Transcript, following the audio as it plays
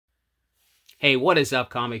Hey, what is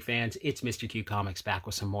up, comic fans? It's Mr. Q Comics back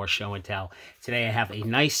with some more show and tell. Today I have a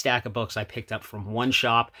nice stack of books I picked up from one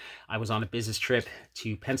shop. I was on a business trip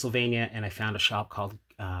to Pennsylvania and I found a shop called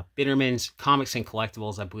Bitterman's Comics and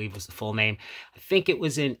Collectibles, I believe was the full name. I think it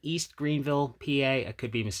was in East Greenville, PA. I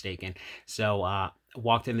could be mistaken. So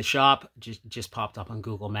walked in the shop, just popped up on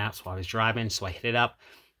Google Maps while I was driving, so I hit it up.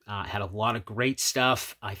 Had a lot of great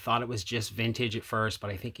stuff. I thought it was just vintage at first,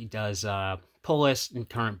 but I think he does pull list and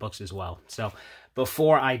current books as well. So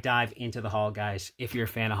before I dive into the haul, guys, if you're a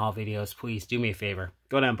fan of haul videos, please do me a favor.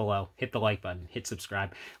 Go down below, hit the like button, hit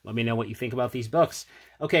subscribe. Let me know what you think about these books.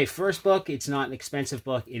 Okay, first book. It's not an expensive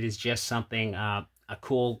book. It is just something, a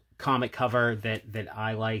cool comic cover that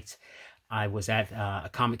I liked. I was at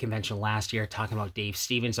a comic convention last year talking about Dave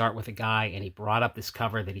Stevens art with a guy, and he brought up this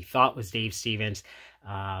cover that he thought was Dave Stevens,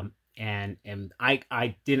 and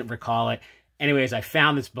I didn't recall it. Anyways, I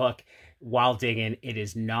found this book while digging. It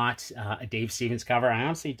is not a Dave Stevens cover. I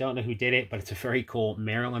honestly don't know who did it, but it's a very cool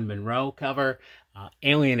Marilyn Monroe cover.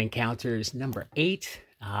 Alien Encounters number 8.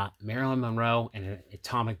 Marilyn Monroe and an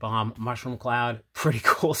atomic bomb, mushroom cloud. Pretty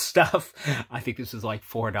cool stuff. I think this was like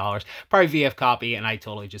 $4. Probably VF copy, and I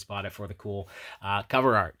totally just bought it for the cool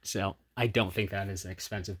cover art. So I don't think that is an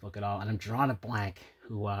expensive book at all. And I'm drawing a blank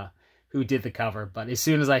who did the cover, but as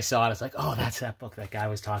soon as I saw it, it's like, oh, that's that book that guy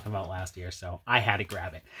was talking about last year, so I had to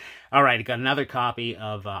grab it. All right, I got another copy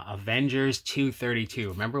of Avengers 232.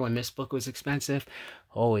 Remember when this book was expensive?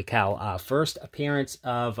 Holy cow. First appearance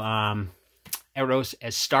of Eros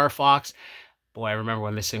as Star Fox. Boy, I remember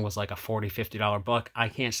when this thing was like a $40, $50 book. I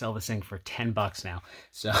can't sell this thing for $10 now.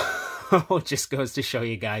 So it just goes to show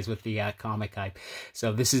you guys with the comic hype.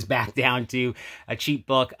 So this is back down to a cheap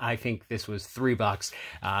book. I think this was $3.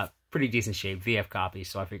 Pretty decent shape, VF copy.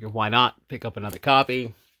 So I figured, why not pick up another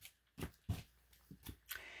copy?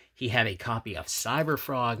 He had a copy of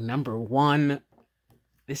Cyberfrog number 1.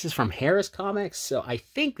 This is from Harris Comics, so I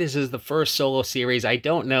think this is the first solo series. I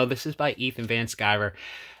don't know. This is by Ethan Van Sciver,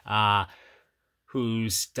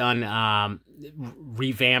 who's done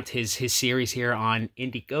revamped his series here on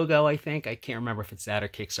Indiegogo, I think. I can't remember if it's that or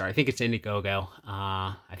Kickstarter. I think it's Indiegogo.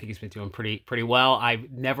 I think he's been doing pretty well. I've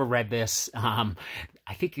never read this.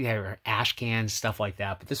 I think there were ash cans, stuff like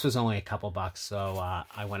that, but this was only a couple bucks, so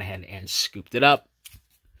I went ahead and scooped it up.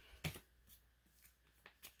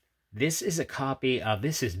 This is a copy of,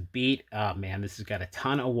 this is beat. Oh man, this has got a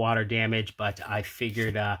ton of water damage, but I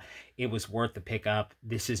figured it was worth the pickup.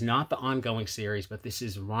 This is not the ongoing series, but this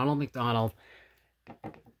is Ronald McDonald.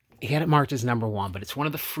 He had it marked as number 1, but it's one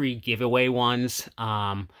of the free giveaway ones.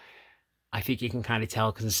 I think you can kind of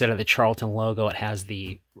tell because instead of the Charlton logo, it has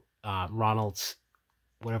the Ronald's,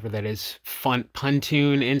 whatever that is, pun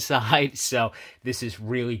tune inside. So this is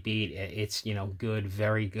really beat. It's, you know, good,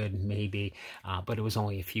 very good, maybe, but it was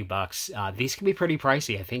only a few bucks. These can be pretty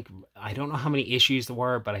pricey. I think, I don't know how many issues there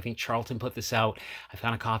were, but I think Charlton put this out. I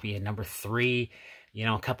found a copy at number 3, you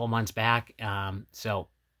know, a couple months back. So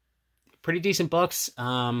pretty decent books.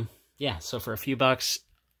 Yeah, so for a few bucks,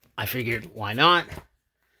 I figured, why not?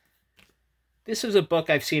 This was a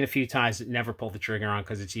book I've seen a few times that never pulled the trigger on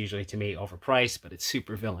because it's usually, to me, overpriced, but it's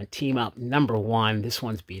Supervillain Team Up number 1. This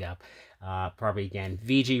one's beat up. Probably, again,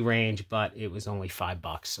 VG range, but it was only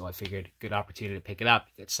 $5, so I figured good opportunity to pick it up.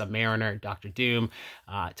 You got Submariner, Dr. Doom,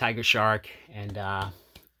 Tiger Shark, and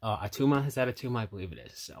Atuma. Is that Atuma? I believe it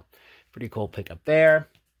is. So pretty cool pickup there.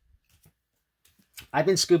 I've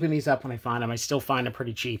been scooping these up when I find them. I still find them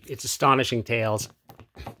pretty cheap. It's Astonishing Tales,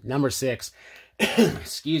 number 6.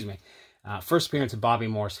 Excuse me. First appearance of Bobby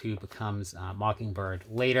Morse, who becomes Mockingbird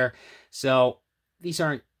later. So these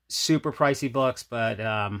aren't super pricey books, but,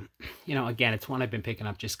 you know, again, it's one I've been picking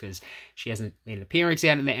up just because she hasn't made an appearance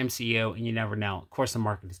yet in the MCU, and you never know. Of course, the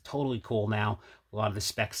market is totally cool now, a lot of the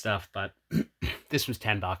spec stuff, but this was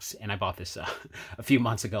 $10, and I bought this a few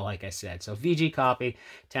months ago, like I said. So VG copy,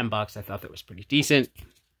 $10. I thought that was pretty decent.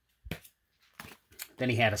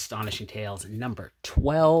 Then he had Astonishing Tales number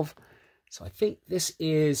 12. So I think this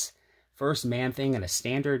is first Man-Thing in a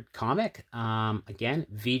standard comic. Again,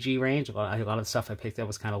 VG range. A lot of the stuff I picked up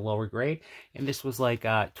was kind of lower grade, and this was like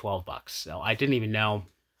 $12. So I didn't even know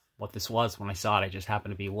what this was when I saw it. I just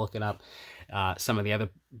happened to be looking up some of the other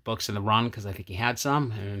books in the run because I think he had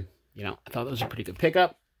some, and you know, I thought that was a pretty good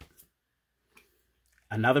pickup.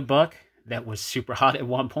 Another book that was super hot at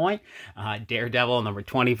one point, Daredevil number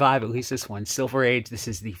 25. At least this one, Silver Age. This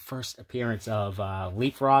is the first appearance of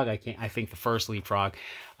Leapfrog. I think the first Leapfrog.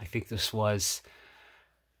 I think this was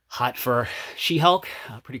hot for She-Hulk.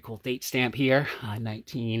 Pretty cool date stamp here.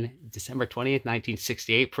 December 20th,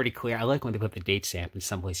 1968. Pretty clear. I like when they put the date stamp in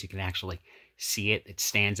some place you can actually see it. It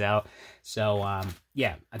stands out. So,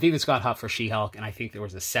 yeah, I think this got hot for She-Hulk, and I think there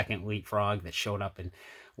was a second Leapfrog that showed up in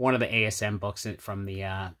one of the ASM books from the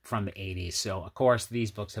 80s. So, of course,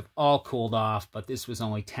 these books have all cooled off, but this was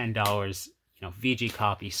only $10. You know, VG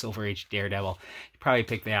copy, Silver Age Daredevil. You probably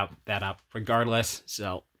picked that up regardless.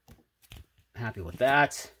 So, happy with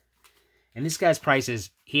that. And this guy's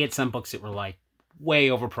prices, he had some books that were like way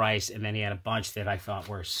overpriced, and then he had a bunch that I thought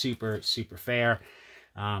were super, super fair.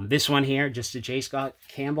 This one here, just a J. Scott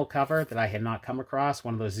Campbell cover that I had not come across,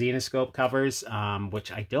 one of those Xenoscope covers,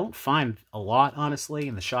 which I don't find a lot, honestly,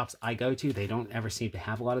 in the shops I go to. They don't ever seem to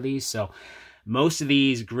have a lot of these. So most of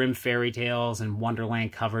these Grimm Fairy Tales and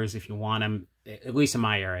Wonderland covers, if you want them, at least in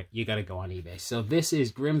my era, you got to go on eBay. So this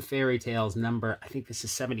is Grimm Fairy Tales number, I think this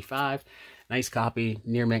is 75. Nice copy,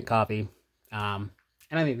 near mint copy. And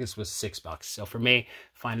I think this was $6. So for me,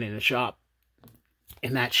 finding it in a shop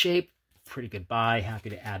in that shape, pretty good buy. Happy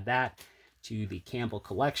to add that to the Campbell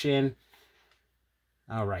collection.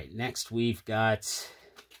 All right, next we've got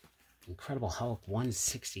Incredible Hulk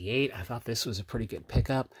 168. I thought this was a pretty good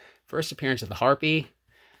pickup. First appearance of the Harpy.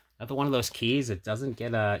 Another one of those keys that doesn't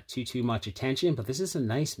get too much attention, but this is a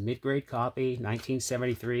nice mid-grade copy,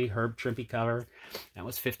 1973 Herb Trimpe cover. That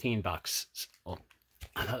was $15. So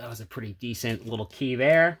I thought that was a pretty decent little key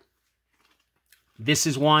there. This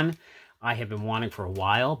is one I have been wanting for a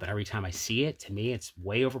while, but every time I see it, to me, it's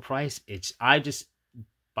way overpriced. I just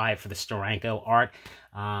buy it for the Steranko art.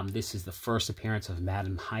 This is the first appearance of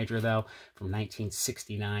Madame Hydra, though, from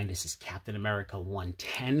 1969. This is Captain America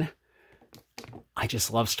 110. I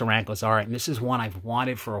just love Steranko's art, and this is one I've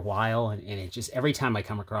wanted for a while, and it just, every time I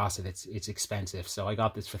come across it, it's expensive. So I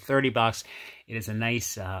got this for $30. It is a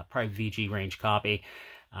nice, probably VG range copy.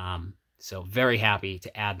 So very happy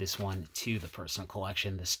to add this one to the personal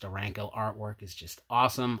collection. The Steranko artwork is just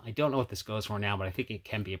awesome. I don't know what this goes for now, but I think it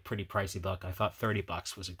can be a pretty pricey book. I thought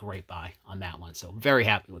 $30 was a great buy on that one. So very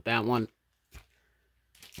happy with that one.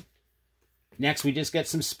 Next, we just get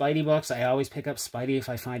some Spidey books. I always pick up Spidey if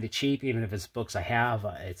I find it cheap, even if it's books I have.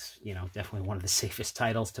 It's, you know, definitely one of the safest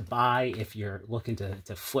titles to buy if you're looking to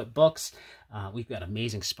flip books. We've got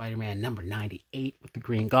Amazing Spider-Man number 98 with the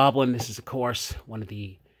Green Goblin. This is, of course, one of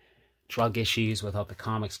the drug issues without the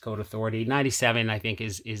Comics Code Authority. 97, I think,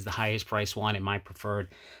 is the highest price one in my preferred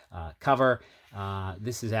cover.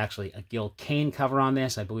 This is actually a Gil Kane cover on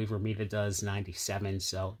this. I believe Ramita does 97.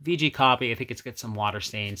 So VG copy. I think it's got some water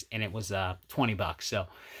stains, and it was $20. So,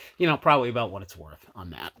 you know, probably about what it's worth on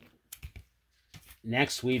that.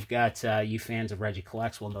 Next, we've got, you fans of Reggie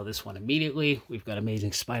Collects will know this one immediately. We've got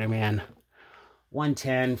Amazing Spider-Man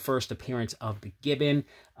 110, first appearance of the Gibbon.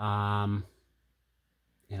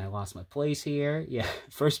 And I lost my place here. Yeah,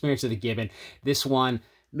 first appearance of the Gibbon. This one,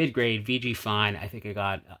 mid-grade, VG fine. I think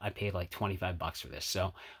I paid like $25 for this.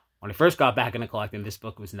 So when I first got back into collecting, this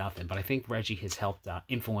book was nothing. But I think Reggie has helped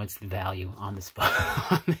influence the value on this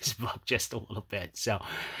book, just a little bit. So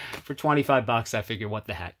for $25, I figured, what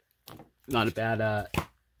the heck? Not a bad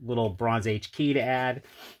little Bronze Age key to add.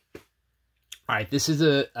 All right, this is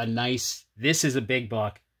this is a big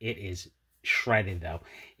book. It is shredded, though,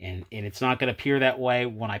 and it's not going to appear that way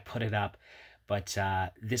when I put it up, but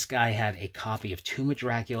this guy had a copy of Tomb of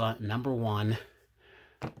Dracula #1,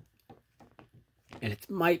 and it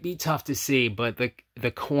might be tough to see, but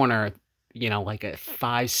the corner, you know, like a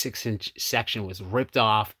 5-6 inch section was ripped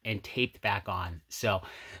off and taped back on. So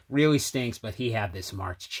really stinks, but he had this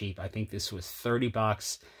marked cheap. I think this was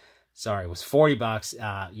 $30. Sorry, it was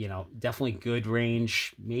 $40. You know, definitely good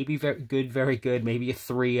range. Maybe very good. Maybe a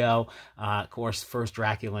 3.0. Of course, first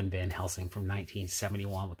Dracula and Van Helsing from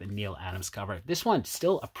 1971 with the Neil Adams cover. This one,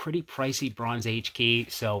 still a pretty pricey Bronze Age key.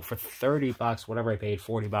 So for $30, whatever I paid,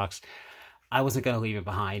 $40, I wasn't going to leave it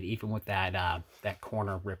behind, even with that that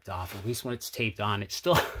corner ripped off. At least when it's taped on, it's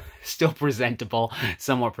still presentable,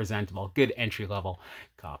 somewhat presentable. Good entry-level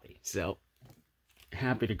copy. So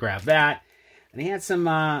happy to grab that. And he had some,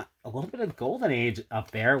 a little bit of Golden Age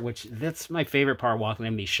up there, which that's my favorite part walking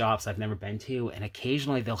in these shops I've never been to. And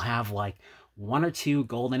occasionally they'll have like 1 or 2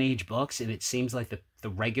 Golden Age books, and it seems like the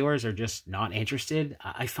regulars are just not interested.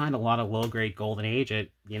 I find a lot of low-grade Golden Age at,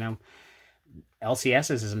 you know,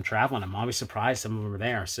 LCSs as I'm traveling. I'm always surprised some of them are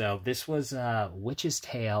there. So this was Witch's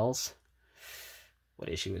Tales. What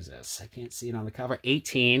issue is this? I can't see it on the cover.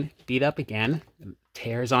 18, beat up again.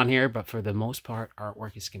 Tears on here, but for the most part,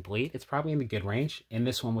 artwork is complete. It's probably in the good range. And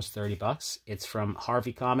this one was $30. It's from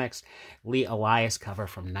Harvey Comics. Lee Elias cover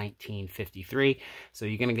from 1953. So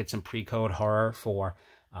you're going to get some pre-code horror for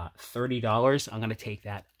 $30. I'm going to take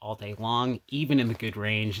that all day long. Even in the good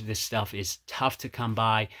range, this stuff is tough to come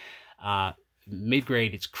by.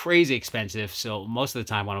 mid-grade. It's crazy expensive. So most of the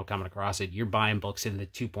time when I'm coming across it, you're buying books in the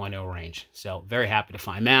 2.0 range. So very happy to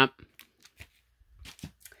find that.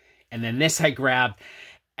 And then this I grabbed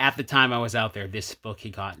at the time I was out there. This book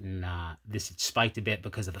had gotten, this had spiked a bit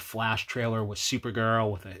because of the Flash trailer with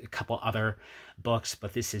Supergirl, with a couple other books.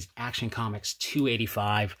 But this is Action Comics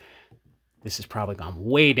 285. This has probably gone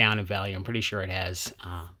way down in value. I'm pretty sure it has.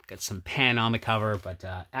 Got some pen on the cover, but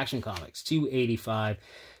Action Comics 285.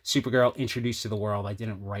 Supergirl introduced to the world. I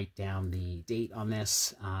didn't write down the date on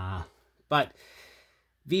this, but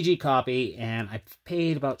VG copy, and I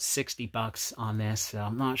paid about 60 bucks on this. So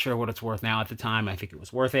I'm not sure what it's worth now. At the time, I think it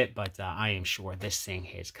was worth it, but I am sure this thing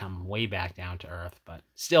has come way back down to earth. But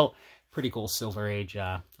still, pretty cool Silver Age.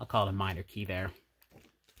 I'll call it a minor key there.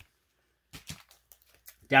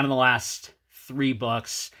 Down to the last 3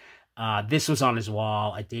 books. This was on his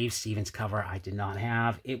wall, a Dave Stevens cover I did not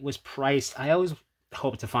have. It was priced. I always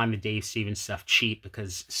hope to find the Dave Stevens stuff cheap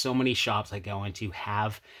because so many shops I go into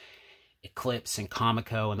have Eclipse and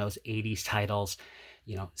Comico and those 80s titles,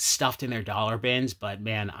 you know, stuffed in their dollar bins. But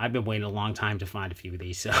man, I've been waiting a long time to find a few of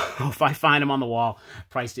these. So if I find them on the wall,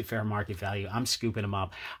 priced at fair market value, I'm scooping them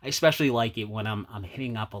up. I especially like it when I'm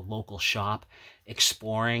hitting up a local shop,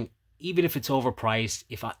 exploring, even if it's overpriced.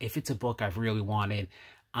 If it's a book I've really wanted,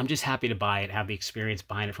 I'm just happy to buy it, have the experience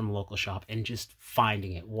buying it from a local shop and just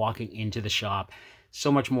finding it, walking into the shop. So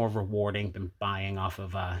much more rewarding than buying off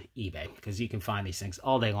of eBay, because you can find these things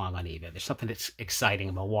all day long on eBay. There's something that's exciting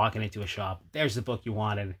about walking into a shop. There's the book you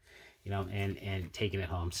wanted, you know, and taking it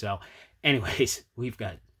home. So anyways, we've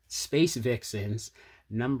got Space Vixens,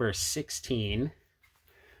 number 16.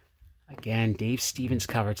 Again, Dave Stevens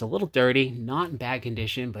cover. It's a little dirty, not in bad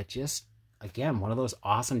condition, but just, again, one of those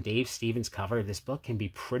awesome Dave Stevens cover. This book can be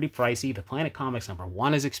pretty pricey. The Planet Comics number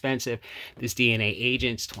 1 is expensive. This DNA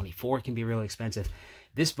Agents 24 can be really expensive.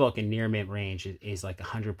 This book in near mint range is like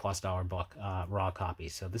 $100+ book, raw copy.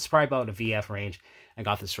 So this is probably about a VF range. I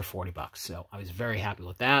got this for 40 bucks. So I was very happy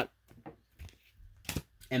with that.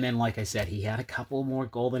 And then, like I said, he had a couple more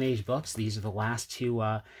Golden Age books. These are the last 2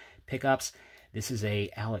 pickups. This is a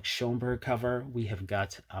Alex Schoenberg cover. We have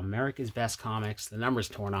got America's Best Comics. The number's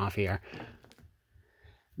torn off here.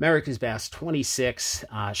 America's Best 26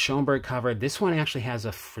 Schoenberg cover. This one actually has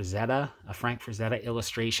a Frank Frazetta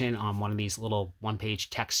illustration on one of these little one-page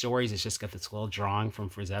text stories. It's just got this little drawing from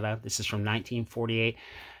Frazetta. This is from 1948.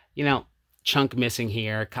 You know, chunk missing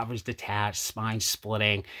here, covers detached, spine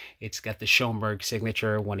splitting. It's got the Schoenberg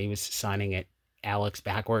signature when he was signing it Alex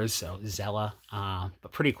backwards, so Zella,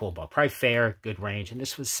 but pretty cool book, probably fair, good range, and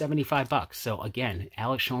this was 75 bucks. So again,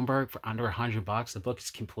 Alex Schoenberg for under 100 bucks. The book is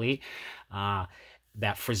complete.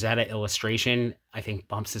 That Frazetta illustration, I think,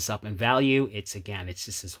 bumps this up in value. It's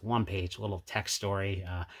just this one-page little text story.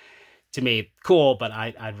 To me, cool, but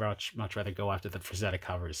I'd much rather go after the Frazetta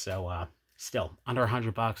covers. So still under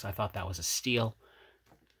 100 bucks. I thought that was a steal.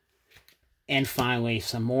 And finally,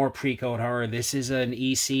 some more pre-code horror. This is an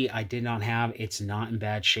EC I did not have. It's not in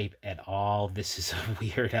bad shape at all. This is a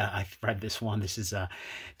weird, I've read this one. This is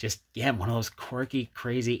just, yeah, one of those quirky,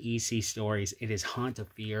 crazy EC stories. It is Haunt of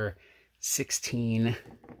Fear 16.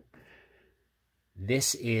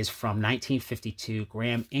 This is from 1952.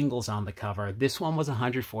 Graham Ingalls on the cover. This one was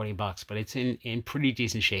 140 bucks, but it's in pretty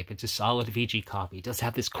decent shape. It's a solid VG copy. It does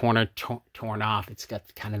have this corner torn off. It's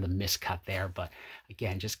got kind of the miscut there, but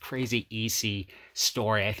again, just crazy EC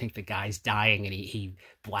story. I think the guy's dying and he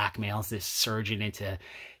blackmails this surgeon into,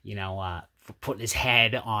 you know, for putting his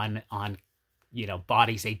head on you know,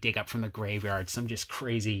 bodies they dig up from the graveyard. Some just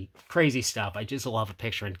crazy stuff. I just love a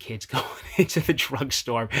picture and kids going into the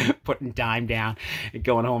drugstore, putting dime down and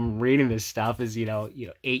going home reading this stuff as, you know,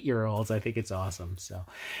 8-year-olds. I think it's awesome. So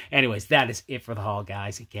anyways, that is it for the haul,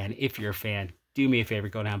 guys. Again, if you're a fan, do me a favor,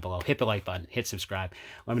 go down below, hit the like button, hit subscribe.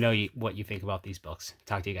 Let me know what you think about these books.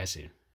 Talk to you guys soon.